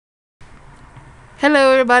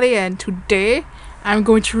Hello everybody, and today I'm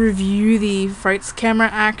going to review the Frights camera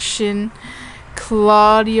action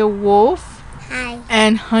Clawdia Wolf Hi.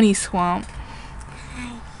 and Honey Swamp.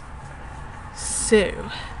 Hi.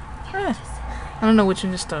 So, I don't know which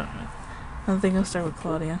one to start with. I think I'll start with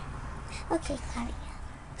Clawdia. Okay, Claudia.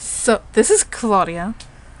 So, this is Clawdia.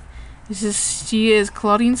 She is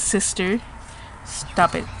Claudine's sister.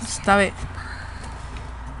 Stop it.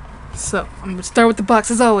 So, I'm going to start with the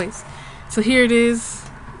box as always. So here it is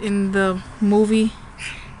in the movie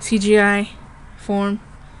CGI form.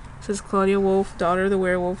 It says Clawdia Wolf, daughter of the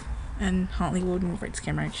werewolf, and Hollywood and Frights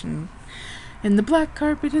camera action. And the black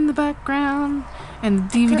carpet in the background, and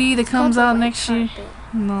the DVD that comes out next year.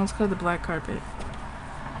 No, it's called the black carpet.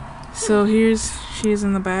 So she is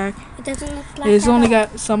in the back. It doesn't look like It's only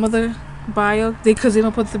got some of the bio because they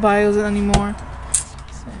don't put the bios in anymore.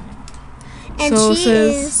 And So she it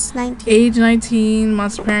says is 19. age 19,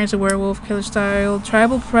 monster parents, a werewolf, killer style,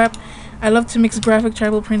 tribal prep. I love to mix graphic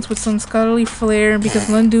tribal prints with some scholarly flair because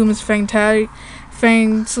Lundum is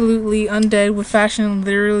absolutely undead with fashion and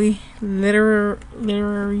literary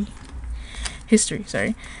history.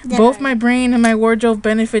 Sorry. Both my brain and my wardrobe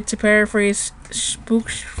benefit, to paraphrase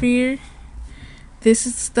Spooksphere. This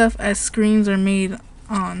is stuff as screens are made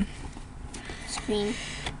on. Screen.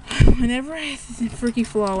 Whenever I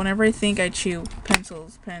think I chew.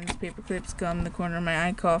 Pencils, pens, paper clips, gum, the corner of my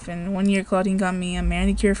eye coffin. One year Claudine got me a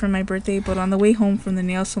manicure for my birthday, but on the way home from the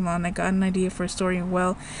nail salon I got an idea for a story.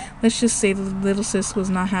 Well, let's just say the little sis was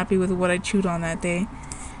not happy with what I chewed on that day.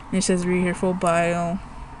 And it says read her full bio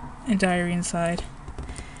and diary inside.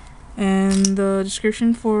 And the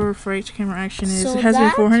description for Frights camera action is, it has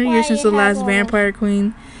been 400 years since the last vampire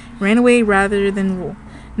queen ran away rather than rule.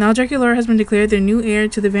 Now Dracula has been declared their new heir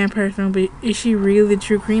to the vampire throne, but is she really the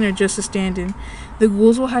true queen or just a stand-in? The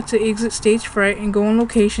ghouls will have to exit stage fright and go on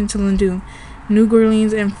location to Lundum, New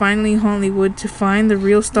Orleans, and finally Hollywood to find the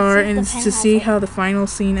real star and to see how the final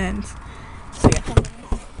scene ends. So yeah.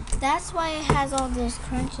 That's why it has all those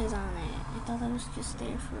crunches on it. I thought that was just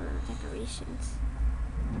there for decorations.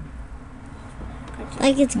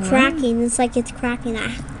 Like it's cracking. It's like it's cracking.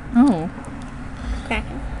 Oh.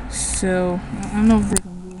 Cracking. So, I don't know if they can do.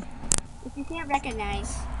 If you can't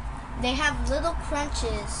recognize, they have little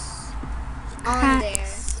crunches on there.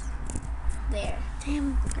 There.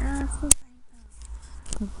 Damn, girl.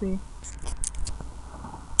 Let's see.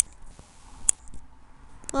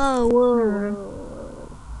 Whoa.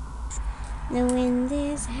 The wind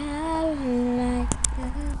is howling like a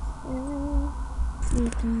fool.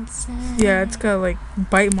 Yeah, it's got like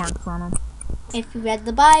bite marks on them. If you read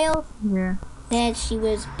the bio, Yeah. that she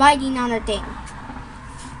was biting on her thing.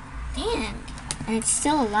 Damn. And it's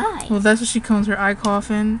still alive. Well, that's what she comes, her eye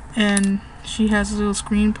coffin, and she has a little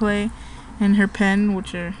screenplay and her pen,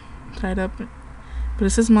 which are tied up. But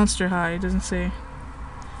it says Monster High. It doesn't say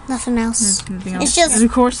Nothing else. anything else. It's just and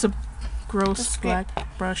of course the gross the script.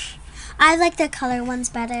 black brush. I like the color ones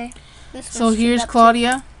better. So here's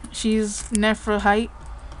Clawdia. She's Nephra height.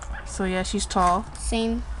 So yeah, she's tall.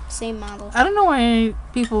 Same model. I don't know why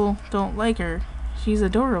people don't like her. She's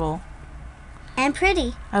adorable. And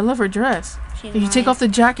pretty. I love her dress. She's If you take nice. off the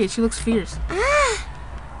jacket, she looks fierce. Ah!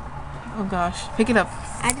 Oh gosh. Pick it up.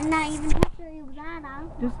 I did not even have to show you that.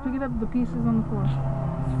 Just pick it up, the pieces on the floor.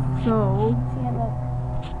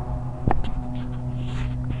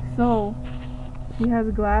 So she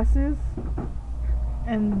has glasses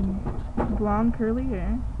and blonde curly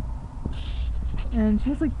hair. And she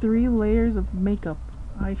has like 3 layers of makeup,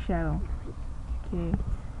 eyeshadow. Okay.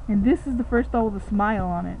 And this is the first doll with a smile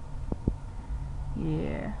on it.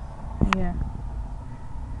 Yeah.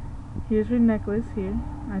 Here's her necklace here.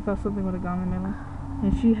 I thought something would have gone in the middle.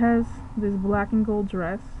 And she has this black and gold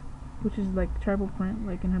dress, which is like tribal print,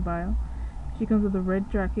 like in her bio. She comes with a red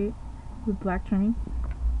jacket with black trimming,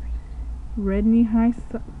 red knee-high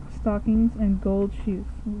stockings, and gold shoes,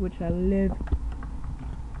 which I love.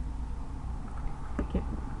 Okay.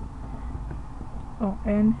 Oh,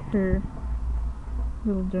 and her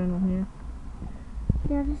little journal here.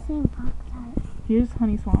 They're the same box size. Here's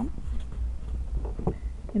Honey Swamp.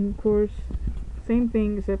 And of course, same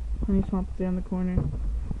thing except Honey Swamp is there in the corner.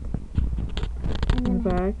 In the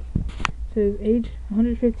back. Says age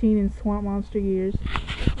 115 in swamp monster years.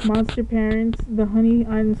 Monster parents, the honey,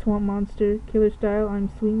 I'm swamp monster. Killer style, I'm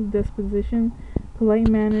sweet disposition. Polite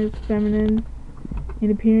manners, feminine in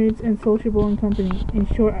appearance, and sociable in company. In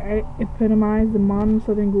short, I epitomize the modern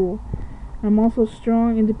southern ghoul. I'm also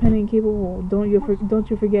strong, independent, and capable. Don't you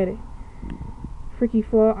forget it. Freaky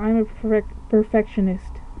flaw, I'm a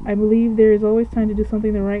perfectionist. I believe there is always time to do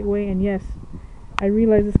something the right way, and yes, I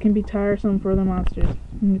realize this can be tiresome for other monsters.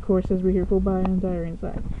 And of course, says we're here full by and diary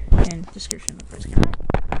inside. And description of the first camera.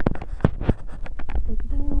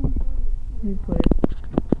 We put it.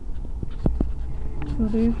 So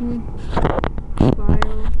there's your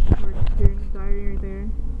file or your diary right there.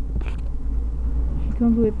 She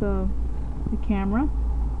comes with the camera,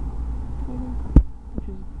 which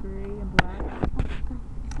is gray and black.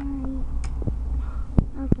 Sorry.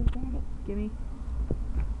 I'll forget it. Gimme.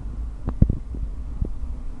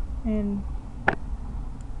 And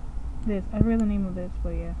this, I forget the name of this,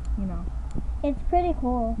 but yeah, you know. It's pretty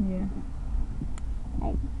cool. Yeah.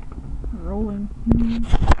 Like, rolling.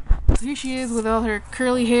 So here she is with all her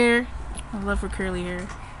curly hair. I love her curly hair.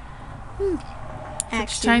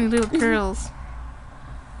 Such tiny little curls.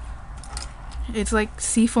 It's like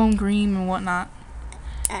seafoam green and whatnot.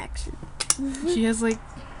 Action. She has like,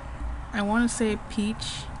 I want to say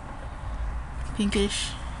peach,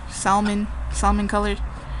 pinkish, salmon colored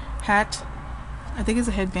hat. I think it's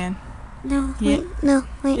a headband. No, Yeah. wait, no,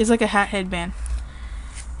 wait. It's like a hat headband.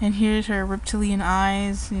 And here's her reptilian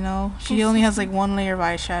eyes, you know. She only has like one layer of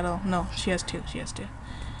eyeshadow. No, she has two.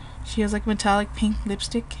 She has like metallic pink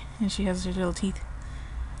lipstick, and she has her little teeth.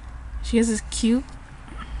 She has this cute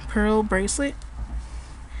pearl bracelet.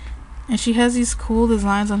 And she has these cool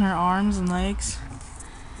designs on her arms and legs.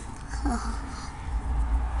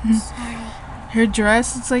 Sorry. Her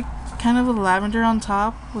dress, it's like kind of a lavender on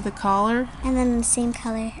top with a collar. And then the same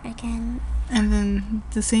color again. And then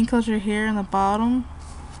the same color hair on the bottom.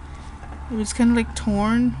 It was kind of like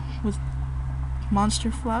torn with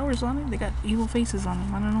monster flowers on it. They got evil faces on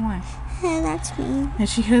them. I don't know why. That's me. And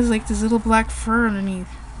she has like this little black fur underneath.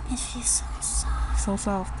 And she's so soft. So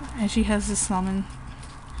soft. And she has this salmon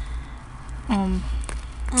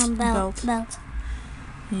Belt.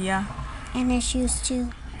 Yeah. And her shoes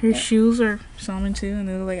too. Her shoes are salmon too, and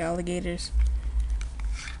they look like alligators.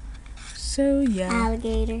 So yeah.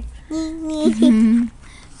 Alligator.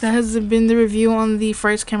 That has been the review on the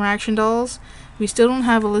Frights camera action dolls. We still don't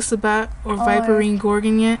have Elissabat or Viperine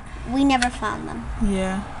Gorgon yet. We never found them.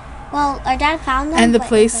 Yeah. Well, our dad found them. And the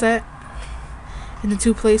play set. And the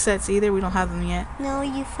 2 play sets either. We don't have them yet. No,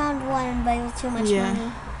 you found one, but it was too much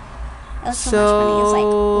money. It was So so much money. It was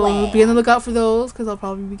like, way. be on the lookout for those, because I'll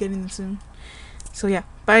probably be getting them soon. So yeah.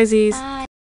 Bye, Z's. Bye.